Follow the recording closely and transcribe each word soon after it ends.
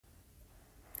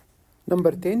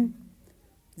Number 10.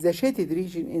 The shaded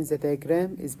region in the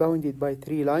diagram is bounded by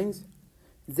 3 lines.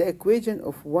 The equation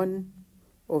of one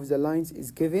of the lines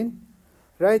is given.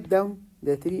 Write down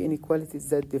the 3 inequalities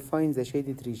that define the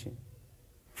shaded region.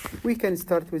 We can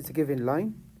start with the given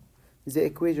line. The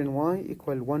equation y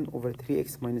equal 1 over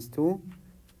 3x minus 2.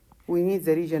 We need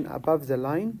the region above the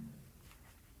line,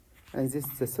 and this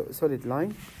is the solid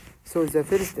line. So the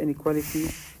first inequality,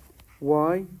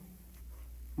 y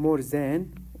more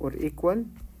than or equal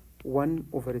 1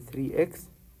 over 3x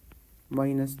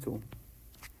minus 2.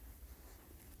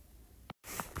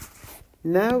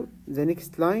 Now the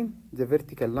next line, the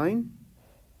vertical line.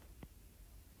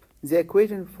 The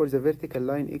equation for the vertical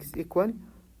line x equal,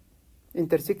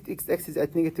 intersect x-axis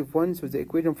at -1, so the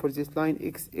equation for this line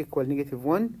x equal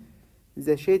 -1.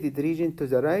 The shaded region to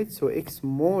the right, so x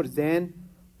more than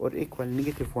or equal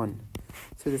 -1.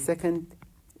 So the second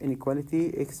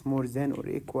inequality, x more than or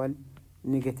equal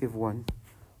 -1.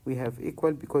 We have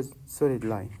equal because solid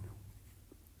line.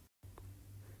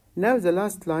 Now the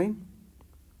last line,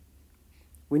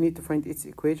 we need to find its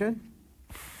equation.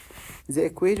 The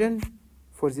equation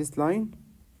for this line,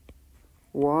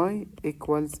 y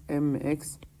equals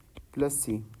mx plus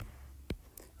c.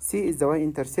 C is the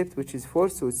y-intercept, which is 4,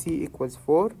 so c equals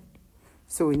 4.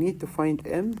 So we need to find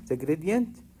m, the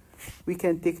gradient. We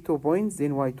can take 2 points,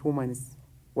 then y2 minus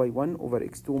y1 over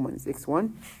x2 minus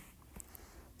x1.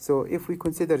 So if we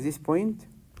consider this point,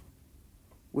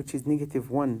 which is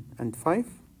 -1 and 5,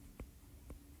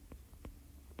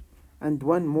 and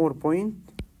one more point,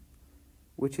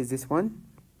 which is this one,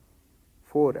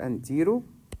 4 and 0.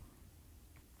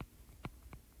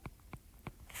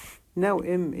 Now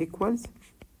m equals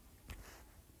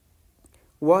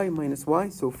y minus y,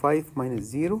 so 5 minus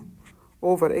 0,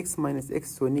 over x minus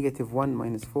x, so -1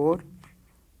 minus 4,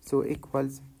 so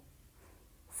equals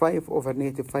 5 over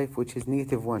 -5, which is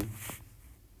 -1.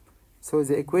 So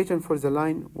the equation for the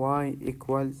line y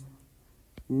equals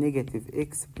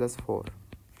 -x plus 4.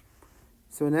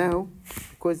 So now,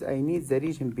 because I need the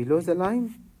region below the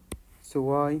line, so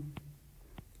y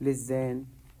less than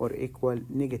or equal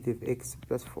 -x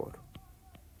plus 4.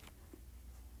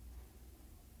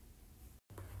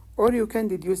 Or you can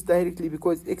deduce directly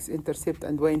because x-intercept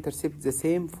and y-intercept the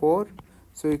same, 4.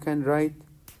 So you can write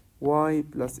y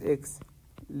plus x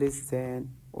less than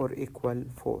or equal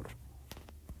 4.